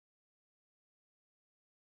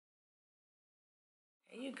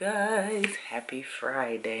You guys, happy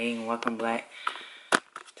Friday and welcome back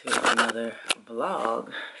to another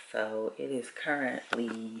vlog. So it is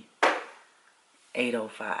currently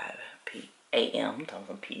 8:05 a.m. I'm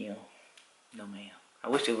talking p.m. No ma'am. I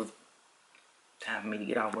wish it was time for me to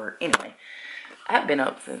get off work. Anyway, I've been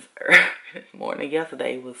up since early this morning.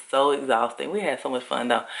 Yesterday was so exhausting. We had so much fun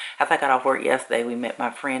though. After I got off work yesterday, we met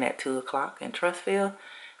my friend at 2 o'clock in Trustville,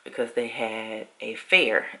 because they had a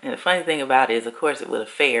fair. And the funny thing about it is, of course, it was a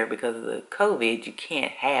fair because of the COVID, you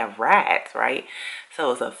can't have rides, right?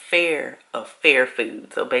 So it's a fair of fair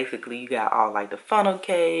food. So basically you got all like the funnel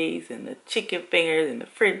cakes and the chicken fingers and the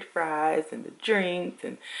french fries and the drinks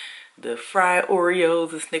and the fried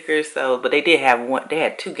Oreos and Snickers. So, but they did have they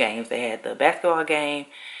had two games. They had the basketball game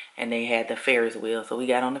and they had the Ferris wheel. So we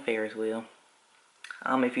got on the Ferris wheel.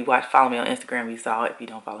 If you follow me on Instagram, you saw it. If you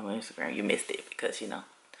don't follow me on Instagram, you missed it because, you know,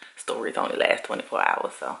 stories only last 24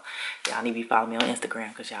 hours. So y'all need to be following me on Instagram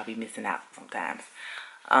because y'all be missing out sometimes.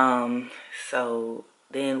 So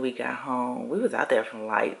then we got home. We was out there from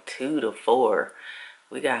like 2 to 4.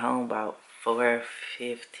 We got home about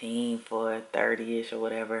 4:15, 4:30ish or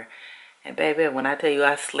whatever. And baby, when I tell you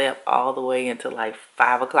I slept all the way until like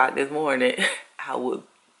 5 o'clock this morning, I was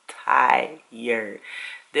tired.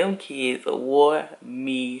 Them kids wore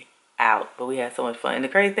me out, but we had so much fun. And the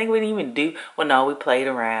crazy thing, we didn't even do, well no, we played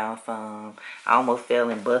around some. I almost fell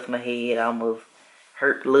and bust my head. I almost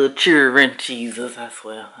hurt little children. Jesus, I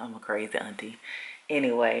swear, I'm a crazy auntie.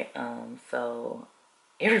 Anyway, so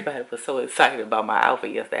everybody was so excited about my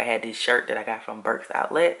outfit yesterday. I had this shirt that I got from Burke's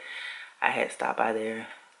Outlet. I had stopped by there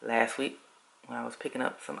last week when I was picking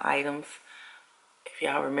up some items. If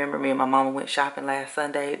y'all remember, me and my mama went shopping last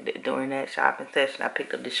Sunday. During that shopping session, I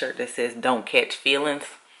picked up this shirt that says "Don't Catch Feelings."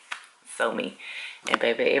 So me. And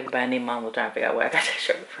baby, everybody and their mom was trying to figure out where I got that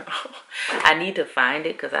shirt from. I need to find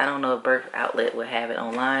it because I don't know if Burke's Outlet will have it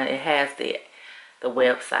online. It has the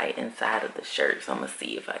website inside of the shirt. So I'm going to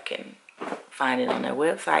see if I can find it on their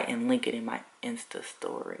website and link it in my Insta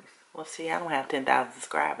stories. Well, see, I don't have 10,000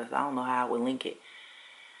 subscribers. I don't know how I would link it.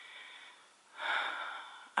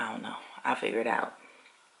 I don't know. I'll figure it out.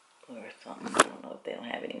 Or something. I don't know if they don't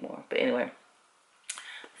have it anymore. But anyway.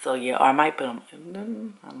 So yeah, or I might put them,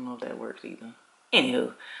 I don't know if that works either.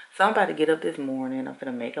 Anywho, so I'm about to get up this morning. I'm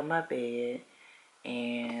gonna make up my bed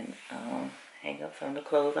and hang up some of the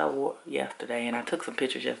clothes I wore yesterday. And I took some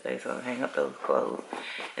pictures yesterday, so I'll hang up those clothes.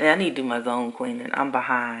 And I need to do my zone cleaning. I'm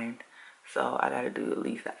behind, so I gotta do at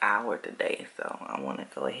least an hour today. So I wanna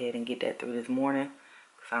go ahead and get that through this morning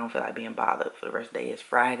because I don't feel like being bothered for the rest of the day. It's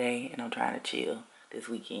Friday and I'm trying to chill this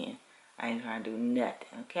weekend. I ain't trying to do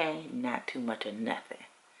nothing, okay? Not too much of nothing.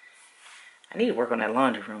 I need to work on that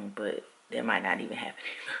laundry room, but that might not even happen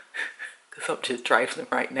because I'm just trifling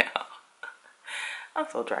right now. I'm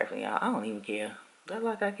so trifling, y'all. I don't even care. Do I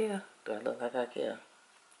look like I care? Do I look like I care?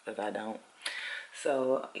 Because I don't.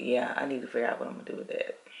 So, yeah, I need to figure out what I'm going to do with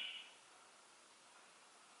that.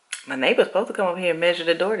 My neighbor's supposed to come over here and measure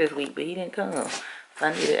the door this week, but he didn't come. So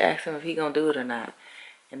I need to ask him if he going to do it or not.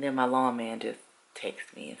 And then my lawn man just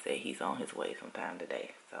texted me and said he's on his way sometime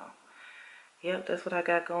today. So, yep, that's what I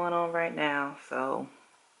got going on right now. So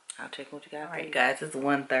I'll check what you got. Alright guys, it's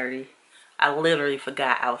 1:30. I literally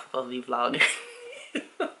forgot I was supposed to be vlogging.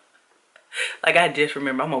 Like I just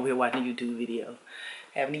remember I'm over here watching YouTube videos.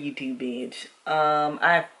 Having a YouTube binge.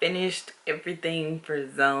 I finished everything for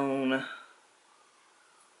zone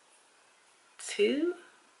 2.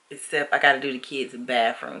 Except I gotta do the kids'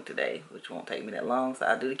 bathroom today, which won't take me that long. So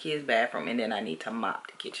I'll do the kids' bathroom and then I need to mop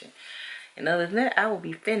the kitchen. And other than that, I will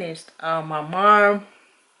be finished. My mom,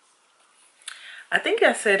 I think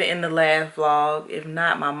I said it in the last vlog. If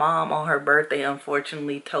not, my mom on her birthday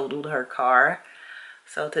unfortunately totaled her car.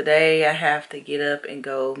 So today I have to get up and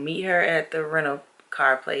go meet her at the rental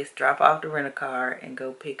car place, drop off the rental car, and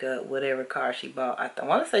go pick up whatever car she bought. I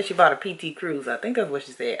want to say she bought a PT Cruise. I think that's what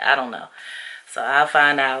she said. I don't know. So I'll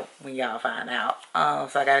find out when y'all find out.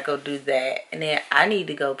 So I gotta go do that. And then I need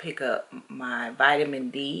to go pick up my vitamin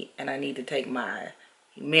D. And I need to take my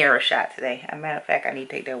mirror shot today. As a matter of fact, I need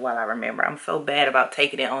to take that while I remember. I'm so bad about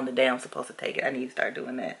taking it on the day I'm supposed to take it. I need to start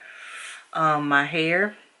doing that. My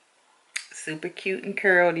hair, super cute and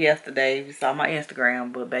curled yesterday. You saw my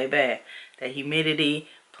Instagram. But baby, that humidity,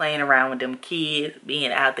 playing around with them kids,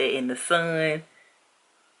 being out there in the sun.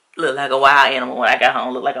 Look like a wild animal when I got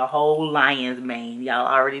home. Look like a whole lion's mane. Y'all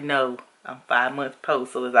already know I'm 5 months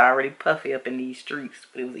post, so it's already puffy up in these streets.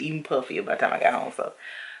 But it was even puffier by the time I got home. So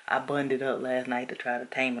I bunned it up last night to try to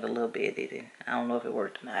tame it a little bit. I don't know if it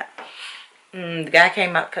worked or not. The guy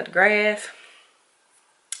came out to cut the grass.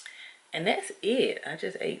 And that's it. I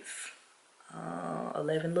just ate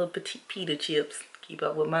 11 little petite pita chips. Keep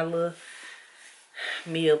up with my little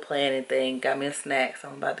meal planning thing. Got me a snack, so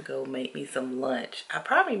I'm about to go make me some lunch. I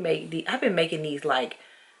probably make I've been making these like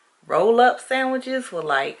roll-up sandwiches with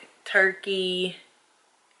like turkey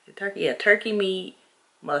meat,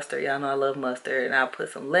 mustard. Y'all know I love mustard. And I'll put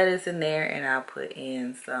some lettuce in there, and I'll put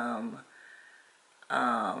in some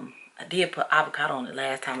I did put avocado on it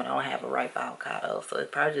last time, but I don't have a ripe avocado, so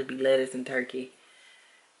it'd probably just be lettuce and turkey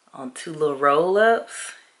on 2 little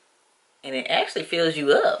roll-ups. And it actually fills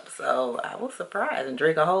you up, so I was surprised. And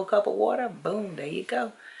drink a whole cup of water, boom, there you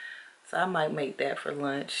go. So I might make that for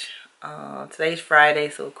lunch. Today's Friday,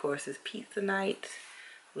 so of course it's pizza night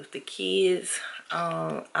with the kids.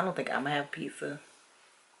 I don't think I'm gonna have pizza.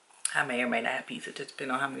 I may or may not have pizza, just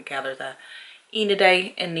depending on how many calories I eat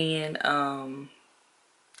today. And then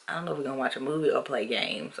I don't know if we're gonna watch a movie or play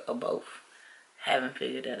games or both. Haven't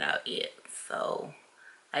figured that out yet. So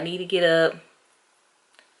I need to get up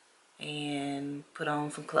and put on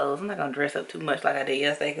some clothes. I'm not gonna dress up too much like I did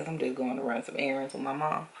yesterday because I'm just going to run some errands with my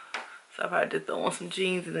mom. So I probably just throw on some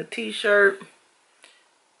jeans and a t-shirt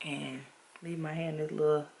and leave my hair in this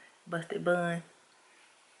little busted bun.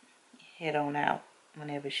 Head on out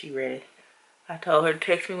whenever she ready. I told her to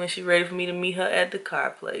text me when she ready for me to meet her at the car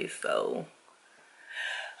place. So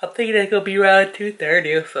I think that's gonna be around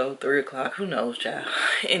 2:30 or so, 3 o'clock. Who knows, child?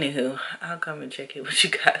 Anywho, I'll come and check in with you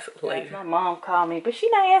guys later. My mom called me, but she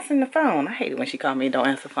not answering the phone. I hate it when she call me and don't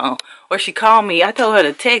answer the phone. Or she called me. I told her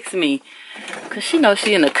to text me, cause she knows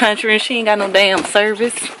she in the country and she ain't got no damn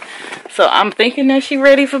service. So I'm thinking that she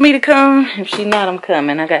ready for me to come. If she not, I'm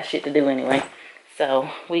coming. I got shit to do anyway. So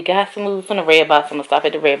we got some moves from the red box. I'm gonna stop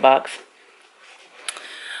at the red box.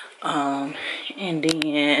 And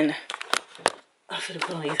then I should have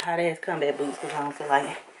put on these hot ass combat boots because I don't feel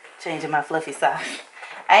like changing my fluffy socks.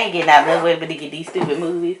 I ain't getting out no way but to get these stupid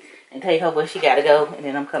movies and take her where she gotta go, and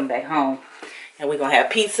then I'm coming back home. And we're gonna have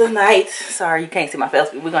pizza night. Sorry, you can't see my face,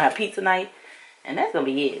 but we're gonna have pizza night. And that's gonna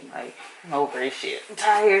be it. Like, I'm over this shit. I'm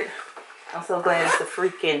tired. I'm so glad it's a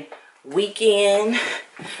freaking weekend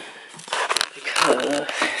because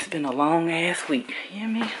it's been a long ass week. You hear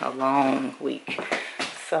me? A long week.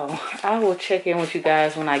 So I will check in with you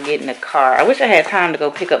guys when I get in the car. I wish I had time to go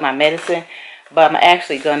pick up my medicine, but I'm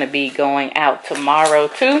actually going to be going out tomorrow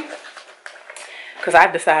too, because I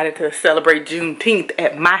decided to celebrate Juneteenth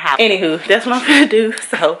at my house. Anywho, that's what I'm going to do.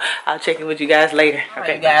 So I'll check in with you guys later.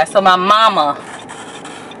 Okay, guys. So my mama,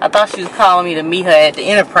 I thought she was calling me to meet her at the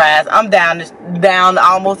Enterprise. I'm down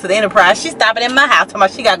almost to the Enterprise. She's stopping in my house talking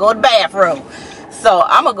about she got to go to the bathroom. So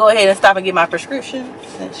I'm going to go ahead and stop and get my prescription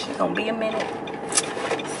since she's going to be a minute.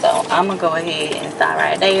 So I'm gonna go ahead and stop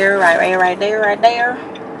right there, right there.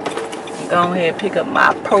 And go ahead and pick up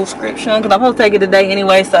my prescription because I'm supposed to take it today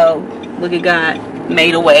anyway. So look at God,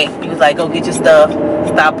 made a way. He was like, go get your stuff.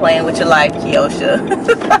 Stop playing with your life, Keoshia.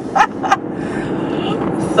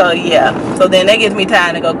 So yeah. So then that gives me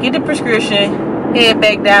time to go get the prescription, head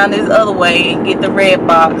back down this other way and get the red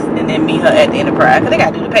box, and then meet her at the Enterprise. Cause they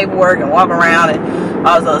gotta do the paperwork and walk around and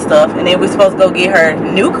all this other stuff. And then we're supposed to go get her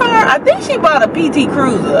new car. I think she bought a PT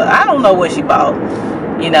Cruiser. I don't know what she bought.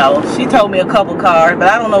 You know, she told me a couple cars, but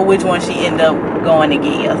I don't know which one she ended up going to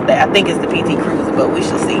get us. I think it's the PT Cruiser, but we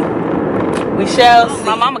shall see. We shall see.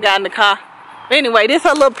 My mama got in the car. But anyway, this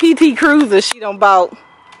her little PT Cruiser she done bought.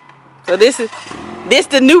 So this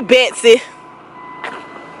the new Betsy.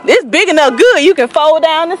 This big enough good. You can fold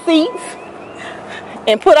down the seats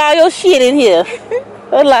and put all your shit in here.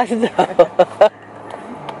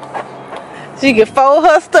 She can fold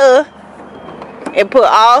her stuff and put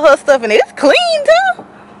all her stuff in it. It's clean too.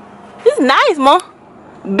 It's nice, Mom.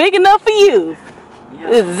 Big enough for you.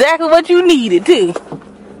 Yep. Exactly what you needed too.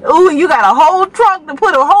 Ooh, you got a whole trunk to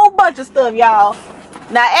put a whole bunch of stuff, y'all.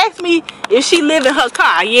 Now ask me if she live in her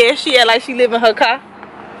car. Yeah, she act like she live in her car.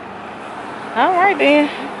 All right then.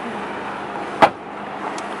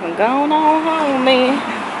 I'm going on home, man.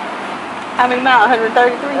 How many miles?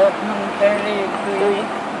 133?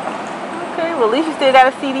 133. Okay, well at least you still got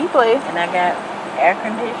a CD player. And I got air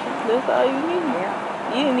conditioning. That's all you need. Yeah.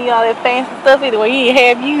 You didn't need all that fancy stuff anyway. You ain't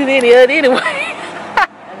have used any of it anyway. I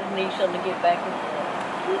just need something to get back and forth.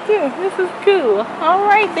 Me too. This is cool. All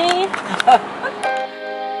right then.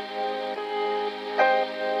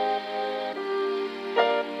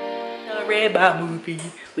 Red bar movie.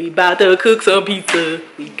 We about to cook some pizza.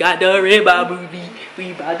 We got the red bar movie.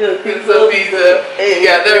 We about to cook some pizza. We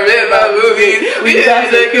got the red bar movie. We about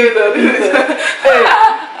to cook some pizza.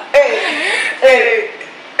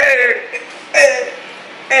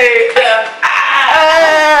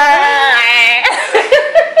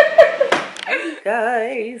 Hey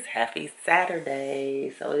guys, guys, happy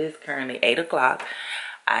Saturday. So it is currently 8 o'clock.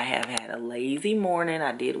 I have had a lazy morning.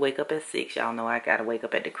 I did wake up at 6. Y'all know I gotta wake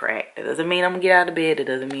up at the crack. That doesn't mean I'm gonna get out of bed. It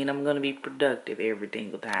doesn't mean I'm gonna be productive every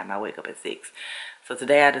single time I wake up at 6. So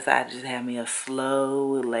today I decided to just have me a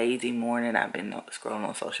slow, lazy morning. I've been scrolling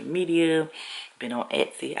on social media, been on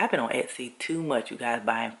Etsy. I've been on Etsy too much, you guys,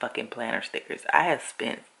 buying fucking planner stickers. I have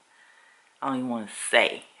spent, I don't even want to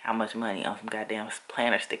say how much money on some goddamn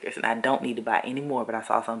planner stickers, and I don't need to buy any more, but I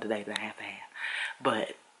saw some today that I have to have.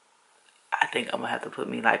 But I think I'm gonna have to put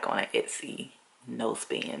me like on an Etsy no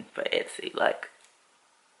spin for Etsy. Like,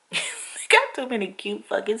 they got too many cute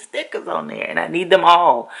fucking stickers on there, and I need them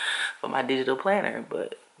all for my digital planner.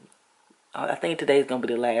 But I think today's gonna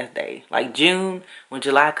be the last day. Like June, when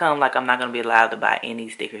July comes, like I'm not gonna be allowed to buy any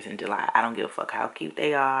stickers in July. I don't give a fuck how cute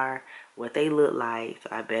they are, what they look like. So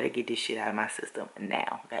I better get this shit out of my system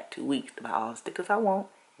now. I got 2 weeks to buy all the stickers I want,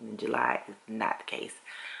 and in July is not the case.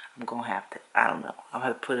 I'm gonna have to, I don't know, I'll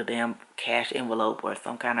have to put a damn cash envelope or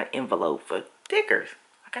some kind of envelope for stickers.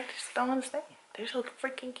 Like, I just don't understand. They're so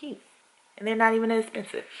freaking cute, and they're not even that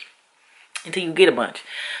expensive until you get a bunch.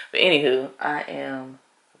 But anywho, I am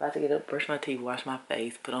about to get up, brush my teeth, wash my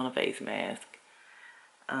face, put on a face mask.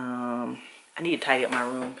 I need to tidy up my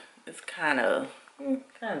room. It's kind of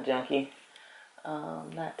junky.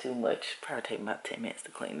 Not too much. Probably take about 10 minutes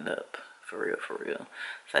to clean it up. For real.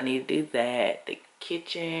 So I need to do that. The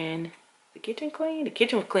kitchen clean? The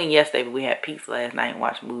kitchen was clean yesterday, but we had pizza last night and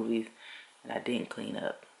watched movies, and I didn't clean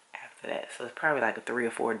up after that. So it's probably like 3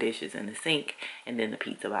 or 4 dishes in the sink, and then the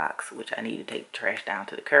pizza box, which I need to take the trash down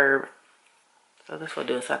to the curb. So that's what I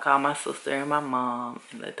do. So I call my sister and my mom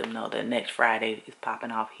and let them know that next Friday is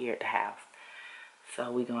popping off here at the house. So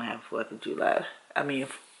we're gonna have 4th of July. I mean,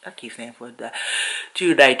 I keep saying 4th of July.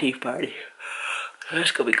 June 19th party.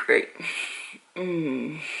 That's gonna be great.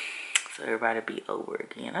 So everybody be over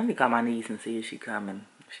again. I need to call my niece and see if she coming.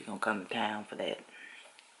 If she gonna come to town for that.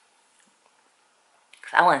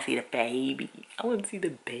 Cause I wanna see the baby.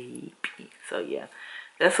 So yeah,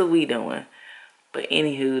 that's what we doing. But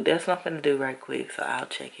anywho, that's what I'm gonna do right quick. So I'll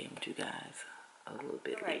check in with you guys a little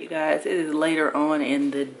bit later. You guys, it is later on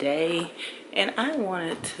in the day, and I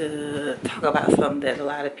wanted to talk about something that a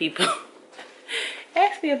lot of people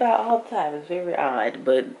ask me about all the time. It's very odd,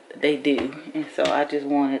 but they do. And so I just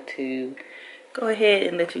wanted to go ahead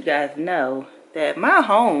and let you guys know that my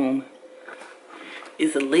home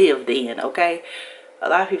is lived in, okay? A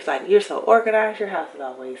lot of people's like, you're so organized, your house is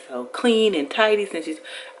always so clean and tidy.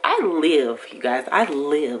 I live, you guys, I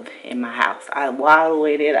live in my house. I waddle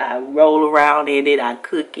in it, I roll around in it, I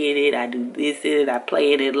cook in it, I do this in it, I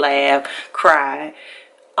play in it, laugh, cry.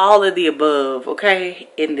 All of the above, okay,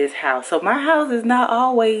 in this house. So my house is not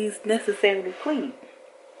always necessarily clean.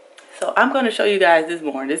 So I'm going to show you guys this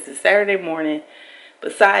morning. This is Saturday morning.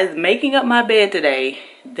 Besides making up my bed today,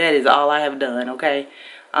 that is all I have done, okay?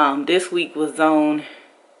 This week was zone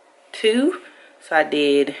 2. So I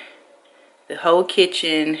did the whole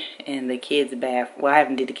kitchen and the kids' bath. Well, I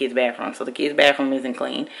haven't did the kids' bathroom, so the kids' bathroom isn't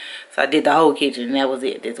clean. So I did the whole kitchen, and that was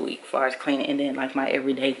it this week as far as cleaning, and then like my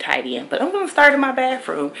everyday tidying. But I'm going to start in my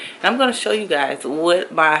bathroom, and I'm going to show you guys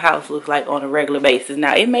what my house looks like on a regular basis.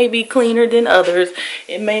 Now, it may be cleaner than others.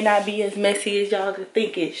 It may not be as messy as y'all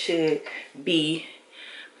think it should be,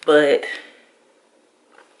 but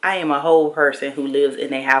I am a whole person who lives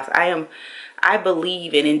in a house. I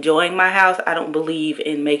believe in enjoying my house. I don't believe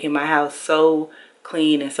in making my house so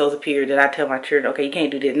clean and so superior that I tell my children, okay, you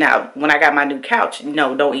can't do this. Now, when I got my new couch,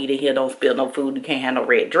 no, don't eat in here, don't spill no food, you can't have no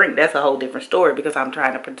red drink. That's a whole different story because I'm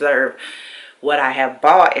trying to preserve what I have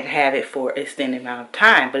bought and have it for an extended amount of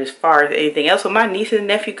time. But as far as anything else, when my niece and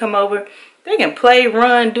nephew come over, they can play,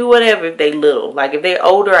 run, do whatever if they little. Like if they're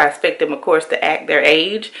older, I expect them, of course, to act their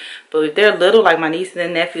age. But if they're little, like my nieces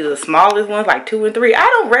and nephews, the smallest ones, like 2 and 3, I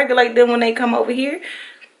don't regulate them when they come over here.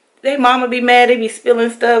 They mama be mad, they be spilling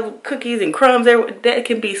stuff, cookies and crumbs, that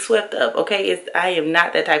can be swept up, okay? I am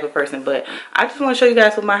not that type of person, but I just want to show you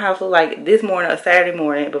guys what my house looks like this morning, a Saturday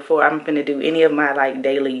morning, before I'm finna do any of my like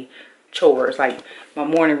daily chores, like my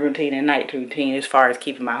morning routine and night routine as far as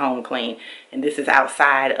keeping my home clean. And this is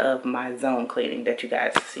outside of my zone cleaning that you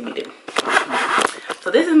guys see me do. So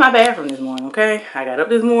this is my bathroom this morning, okay? I got up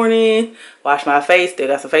this morning, washed my face, still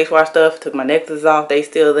got some face wash stuff, took my necklaces off, they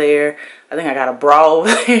still there. I think I got a bra over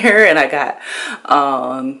there, and I got,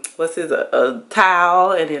 a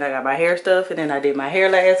towel, and then I got my hair stuff, and then I did my hair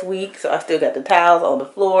last week, so I still got the towels on the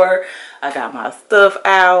floor. I got my stuff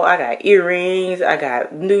out, I got earrings, I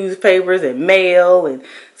got newspapers and mail, and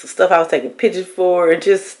some stuff I was taking pictures for, and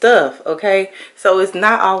just stuff, okay? So it's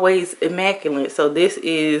not always immaculate. So this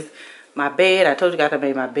is My bed, I told you guys I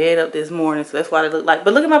made my bed up this morning, so that's what it looked like.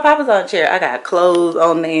 But look at my papa's on chair. I got clothes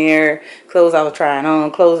on there, clothes I was trying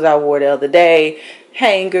on, clothes I wore the other day,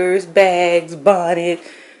 hangers, bags, bonnet.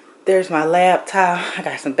 There's my laptop. I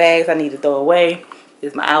got some bags I need to throw away.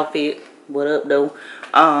 This is my outfit. What up, though?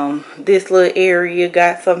 This little area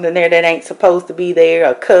got something there that ain't supposed to be there,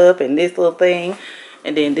 a cup and this little thing.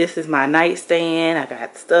 And then this is my nightstand. I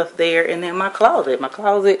got stuff there. And then my closet. My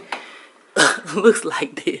closet looks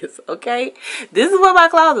like this, okay? This is what my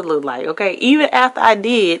closet looked like, okay? Even after I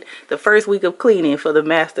did the first week of cleaning for the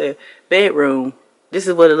master bedroom, this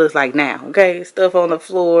is what it looks like now, okay? Stuff on the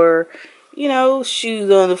floor, you know, shoes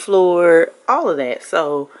on the floor, all of that.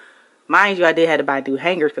 So, mind you, I did have to buy new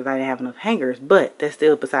hangers because I didn't have enough hangers, but that's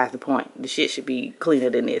still besides the point. The shit should be cleaner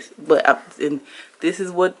than this. But and this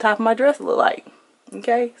is what the top of my dress look like,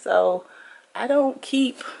 okay? So, I don't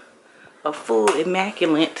keep a full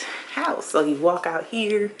immaculate house. So you walk out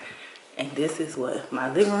here and this is what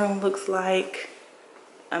my living room looks like.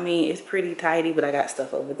 I mean, it's pretty tidy, but I got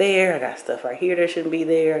stuff over there, I got stuff right here that shouldn't be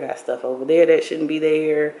there, I got stuff over there that shouldn't be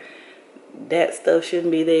there, that stuff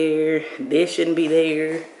shouldn't be there, this shouldn't be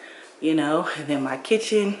there, you know. And then my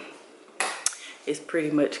kitchen is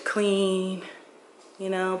pretty much clean, you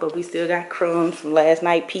know, but we still got crumbs from last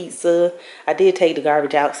night pizza. I did take the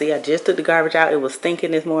garbage out. See, I just took the garbage out. It was stinking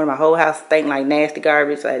this morning. My whole house stank like nasty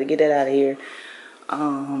garbage, so I had to get that out of here.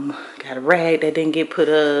 Got a rag that didn't get put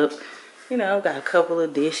up. You know, got a couple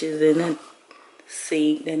of dishes in the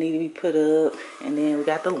sink that need to be put up. And then we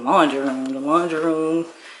got the laundry room. The laundry room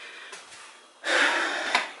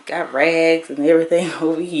got rags and everything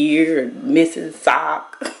over here. Missing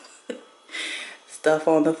sock. Stuff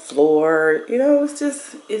on the floor, you know.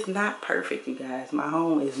 It's not perfect, you guys. My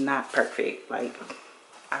home is not perfect. Like,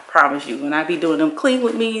 I promise you, when I be doing them clean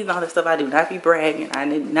with me and all that stuff, I do not be bragging. I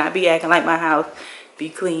did not be acting like my house be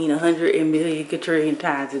clean 100 million quadrillion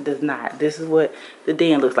times. It does not. This is what the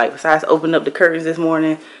den looks like. Besides opening up the curtains this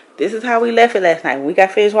morning, this is how we left it last night. When we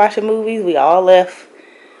got finished watching movies, we all left.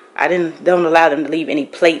 I don't allow them to leave any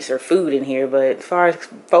plates or food in here, but as far as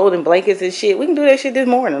folding blankets and shit, we can do that shit this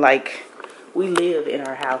morning. Like, we live in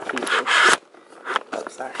our house, people. Oh,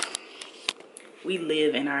 sorry. We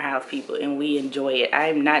live in our house, people, and we enjoy it.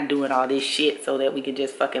 I'm not doing all this shit so that we can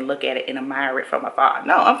just fucking look at it and admire it from afar.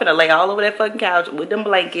 No, I'm finna lay all over that fucking couch with them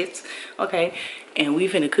blankets, okay? And we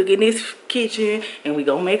finna cook in this kitchen, and we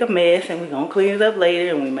gonna make a mess, and we gonna clean it up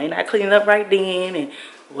later, and we may not clean it up right then, and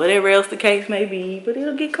whatever else the case may be, but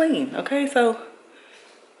it'll get clean, okay? So,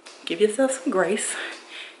 give yourself some grace.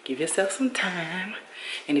 Give yourself some time.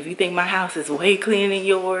 And if you think my house is way cleaner than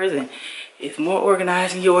yours and it's more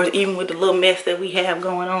organized than yours, even with the little mess that we have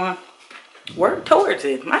going on, work towards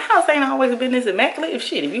it. My house ain't always been this immaculate.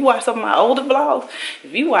 Shit, if you watch some of my older vlogs,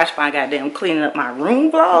 if you watch my goddamn cleaning up my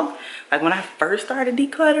room vlog, like when I first started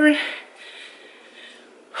decluttering,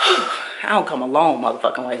 I don't come a long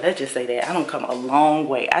motherfucking way. Let's just say that. I don't come a long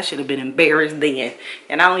way. I should have been embarrassed then.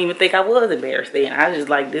 And I don't even think I was embarrassed then. I was just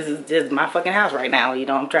like, this is just my fucking house right now. You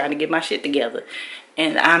know, I'm trying to get my shit together.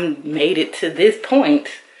 And I made it to this point,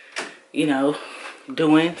 you know,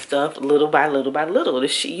 doing stuff little by little by little.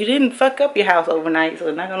 This shit, you didn't fuck up your house overnight, so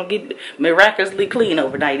it's not going to get miraculously clean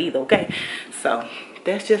overnight either, okay? So,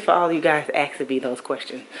 that's just for all you guys asking me those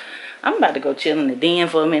questions. I'm about to go chill in the den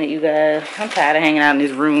for a minute, you guys. I'm tired of hanging out in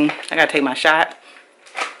this room. I gotta take my shot.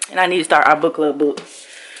 And I need to start our book club book,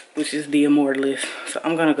 which is The Immortalist. So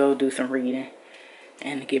I'm gonna go do some reading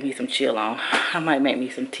and give me some chill on. I might make me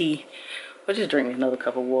some tea or just drink me another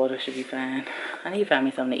cup of water. Should be fine. I need to find me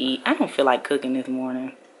something to eat. I don't feel like cooking this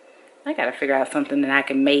morning. I gotta figure out something that I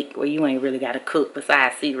can make where you ain't really gotta cook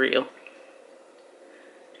besides cereal.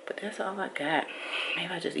 But that's all I got.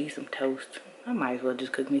 Maybe I just eat some toast. I might as well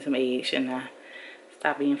just cook me some eggs, shouldn't I?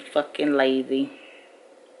 Stop being fucking lazy.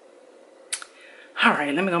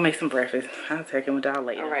 Alright, let me go make some breakfast. I'll check in with y'all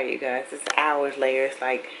later. Alright, you guys, it's hours later. It's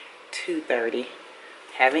like 2:30.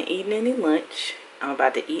 Haven't eaten any lunch. I'm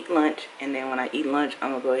about to eat lunch, and then when I eat lunch,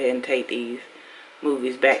 I'm gonna go ahead and take these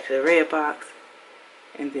movies back to the red box.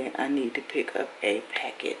 And then I need to pick up a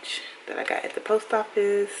package that I got at the post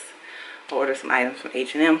office. Order some items from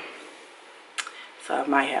H&M. So I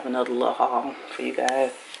might have another little haul for you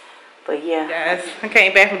guys. But yeah, guys, I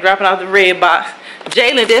came back from dropping off the red box.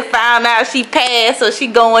 Jalynn just found out she passed, so she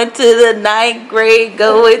going to the 9th grade.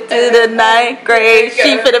 Going to the 9th grade.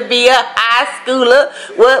 She finna be a high schooler.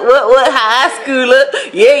 What high schooler?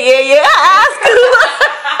 Yeah, high schooler.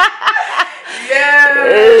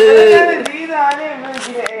 Yeah.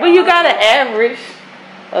 Well, you got an average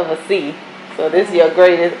of a C. So this is your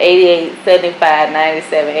grade is 88, 75,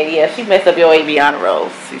 97, 80. Yeah, she messed up your AB honor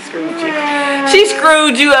rolls. She screwed you. She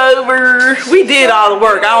screwed you over. We did all the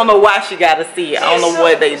work. I don't know why she got a C. I don't know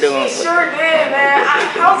what they doing. She sure did, man.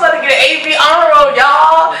 I was about to get an AB honor roll,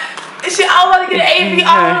 y'all. I was about to get an AB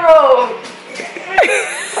honor roll.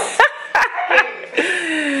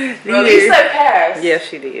 At least I passed. Yes,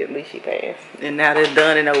 she did. At least she passed. And now they're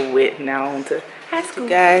done and over with. Now on to high school.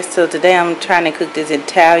 Guys, so today I'm trying to cook this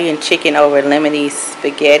Italian chicken over lemony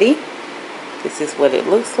spaghetti. This is what it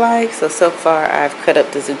looks like. So far I've cut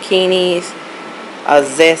up the zucchinis. I'll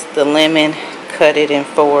zest the lemon, cut it in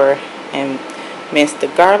 4, and mince the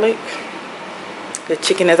garlic. The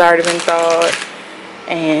chicken has already been thawed.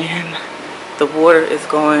 And the water is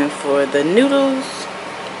going for the noodles.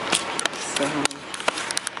 So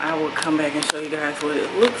I will come back and show you guys what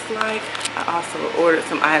it looks like. I also ordered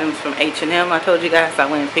some items from H&M. I told you guys I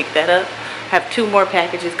went and picked that up. I have 2 more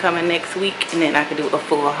packages coming next week, and then I can do a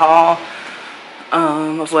full haul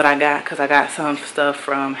of what I got, because I got some stuff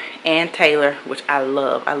from Ann Taylor, which I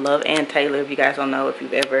love. I love Ann Taylor. If you guys don't know, if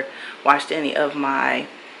you've ever watched any of my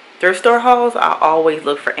thrift store hauls, I always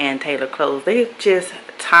look for Ann Taylor clothes. They're just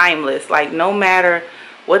timeless. Like, no matter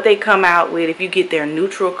what they come out with, if you get their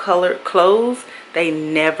neutral colored clothes, they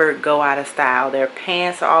never go out of style. Their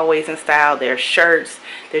pants are always in style. Their shirts,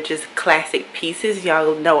 they're just classic pieces.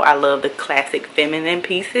 Y'all know I love the classic feminine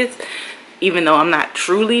pieces, even though I'm not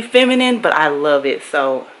truly feminine, but I love it.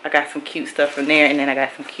 So I got some cute stuff from there, and then I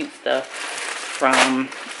got some cute stuff from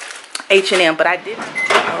H&M. But I did.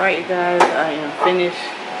 All right, you guys, I am finished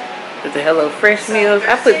with the Hello Fresh meals.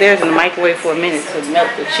 I put theirs in the microwave for a minute to melt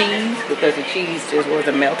the cheese, because the cheese just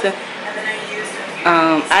wasn't melting.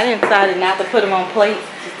 I decided not to put them on plates,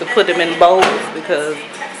 just to put them in bowls, because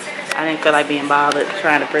I didn't feel like being bothered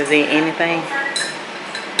trying to present anything.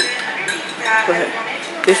 But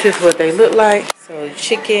this is what they look like. So the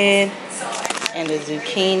chicken and the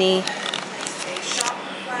zucchini,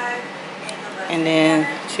 and then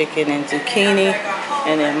chicken and zucchini,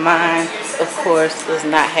 and then mine, of course, does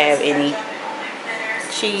not have any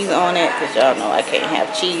cheese on it, because y'all know I can't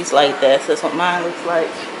have cheese like that. So that's what mine looks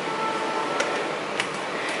like.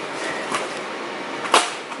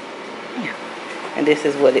 And this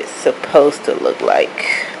is what it's supposed to look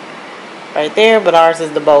like right there, but ours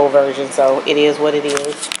is the bowl version, so it is what it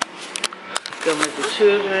is. Gonna let the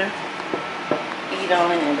children eat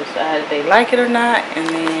on it and decide if they like it or not. And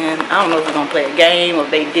then I don't know if we're gonna play a game or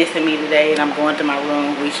if they dissing me today and I'm going to my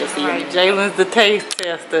room. We shall see. Right, Jalyn's the taste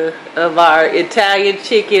tester of our Italian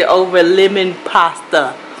chicken over lemon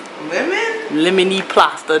pasta. Lemon? Lemony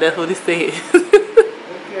pasta, that's what it says.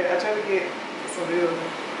 Okay, I try to get some real.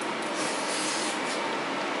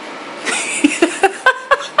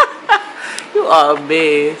 You are a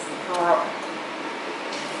mess.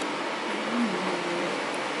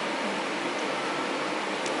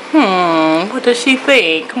 What does she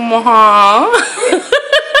think? Come on.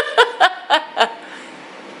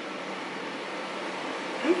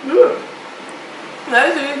 It's good.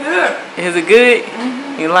 That's really good. Is it good?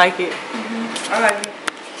 Mm-hmm. You like it? Mm-hmm. I like it.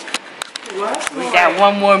 What? We got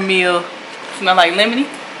one more meal. Smell like lemony?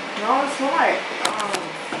 No, it smells like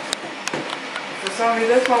for some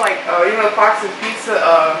reason it smells like you know, Fox's Pizza.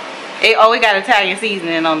 Oh, we got Italian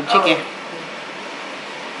seasoning on the chicken. Oh.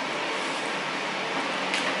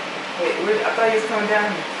 Wait, I thought he was coming down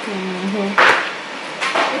here.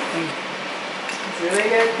 It's really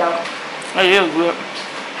good though. It is good.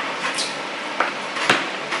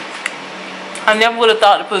 I never would have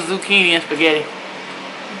thought to put zucchini in spaghetti. You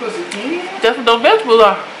put zucchini in? That's what those vegetables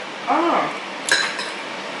are. Oh.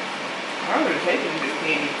 I'm gonna take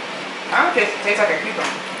zucchini. I don't taste like a cucumber.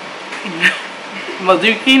 Well,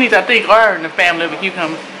 zucchinis, I think, are in the family of a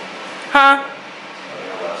cucumber. Huh?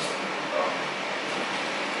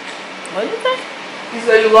 What did you say? You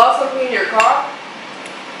said you lost something in your car?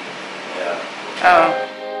 Yeah. Oh.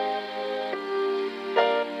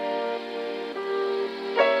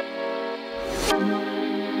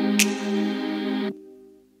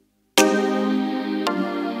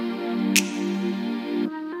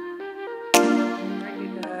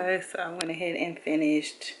 Alright, guys, so I went ahead and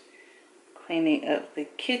finished cleaning up the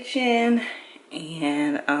kitchen,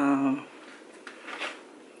 and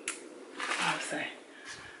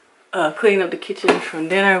cleaning up the kitchen from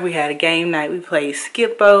dinner. We had a game night. We played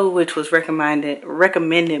Skippo, which was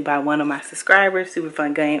recommended by one of my subscribers. Super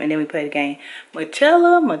fun game. And then we played a game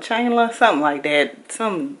Machela, something like that.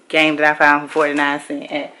 Some game that I found for 49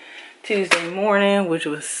 cents at Tuesday morning, which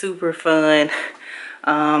was super fun.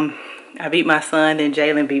 I beat my son, and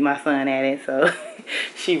Jalynn beat my son at it, so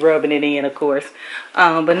she rubbing it in, of course.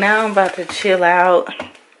 But now I'm about to chill out.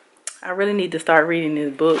 I really need to start reading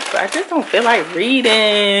this book, but I just don't feel like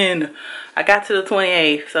reading. I got to the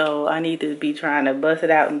 28th, so I need to be trying to bust it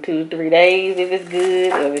out in 2-3 days if it's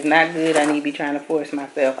good, or if it's not good, I need to be trying to force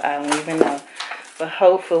myself. I don't even know. But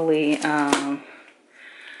hopefully, I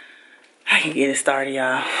can get it started,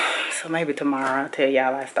 y'all. So maybe tomorrow I'll tell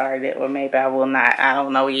y'all I started it, or maybe I will not. I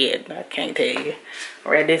don't know yet. I can't tell you.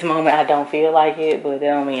 Or at this moment, I don't feel like it, but that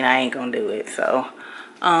don't mean I ain't gonna do it. So,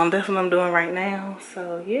 that's what I'm doing right now.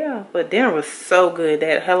 So, yeah. But dinner was so good.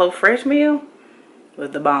 That HelloFresh meal was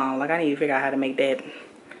the bomb. Like, I need to figure out how to make that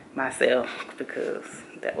myself because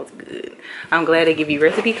that was good. I'm glad they give you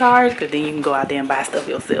recipe cards because then you can go out there and buy stuff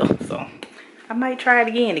yourself. So, I might try it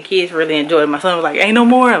again. The kids really enjoyed it. My son was like, ain't no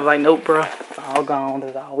more. I was like, nope, bro. It's all gone.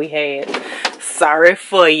 That's all we had. Sorry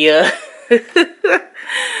for you.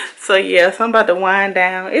 So, yeah. So, I'm about to wind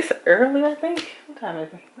down. It's early, I think. What time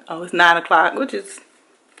is it? Oh, it's 9 o'clock, which is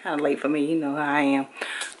kind of late for me. You know how I am.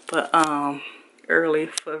 But, early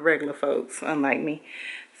for regular folks, unlike me.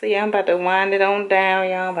 So, yeah, I'm about to wind it on down,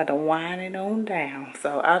 y'all. I'm about to wind it on down.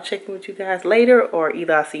 So, I'll check in with you guys later, or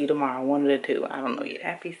either I'll see you tomorrow. One of the two. I don't know yet.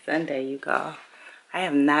 Happy Sunday, you guys. I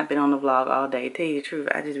have not been on the vlog all day. Tell you the truth,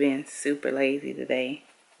 I just been super lazy today,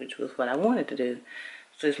 which was what I wanted to do.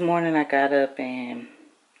 So, this morning I got up and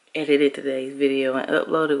edited today's video and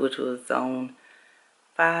uploaded, which was Zone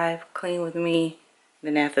 5, Clean With Me.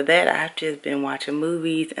 Then after that, I've just been watching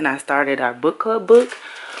movies, and I started our book club book.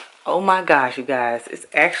 Oh my gosh, you guys, it's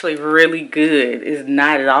actually really good. It's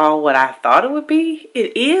not at all what I thought it would be.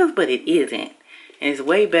 It is, but it isn't. And it's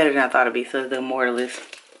way better than I thought it'd be. So the Immortalist.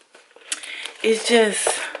 It's just,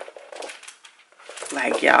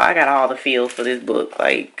 like, y'all, I got all the feels for this book.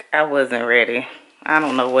 Like, I wasn't ready. I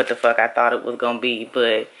don't know what the fuck I thought it was gonna be,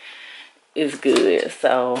 but it's good.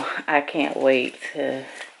 So I can't wait to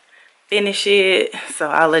finish it. So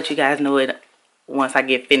I'll let you guys know it once I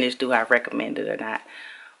get finished. Do I recommend it or not?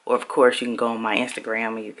 Or of course you can go on my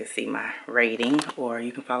Instagram and you can see my rating, or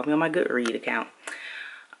you can follow me on my Goodread account.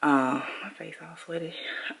 My face all sweaty.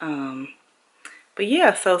 But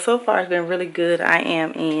yeah, so far it's been really good. I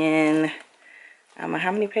am in,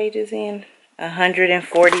 how many pages in?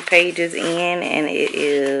 140 pages in, and it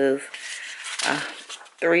is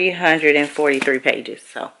 343 pages.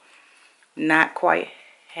 So not quite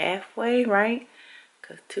halfway, right?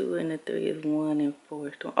 Because 2 and the 3 is 1 and 4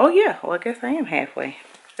 is 2. Oh yeah, well I guess I am halfway.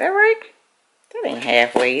 Is that right? That ain't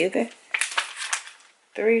halfway, is it?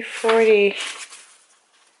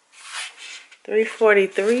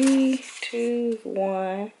 343, 2,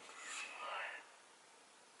 1.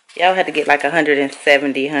 Y'all had to get like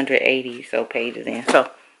 170, 180 so pages in. So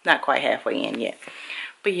not quite halfway in yet.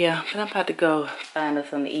 But yeah, but I'm about to go find us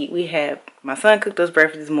something to eat. My son cooked us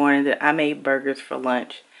breakfast this morning. That I made burgers for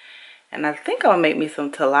lunch. And I think I'm gonna make me some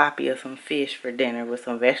tilapia, some fish for dinner with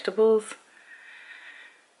some vegetables.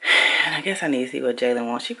 And I guess I need to see what Jalynn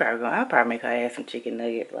wants. I'll probably make her add some chicken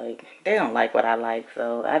nuggets. Like, they don't like what I like,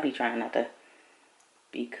 so I be trying not to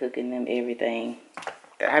be cooking them everything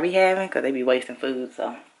that I be having, because they be wasting food.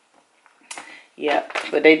 So yeah,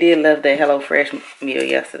 but they did love their HelloFresh meal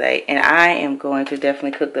yesterday, and I am going to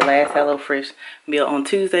definitely cook the last HelloFresh meal on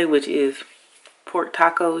Tuesday, which is pork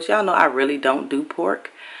tacos. Y'all know I really don't do pork,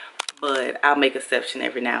 but I'll make exception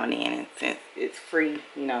every now and then. And since it's free,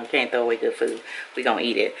 you know, you can't throw away good food. We gonna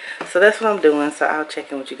eat it. So that's what I'm doing. So I'll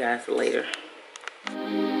check in with you guys later.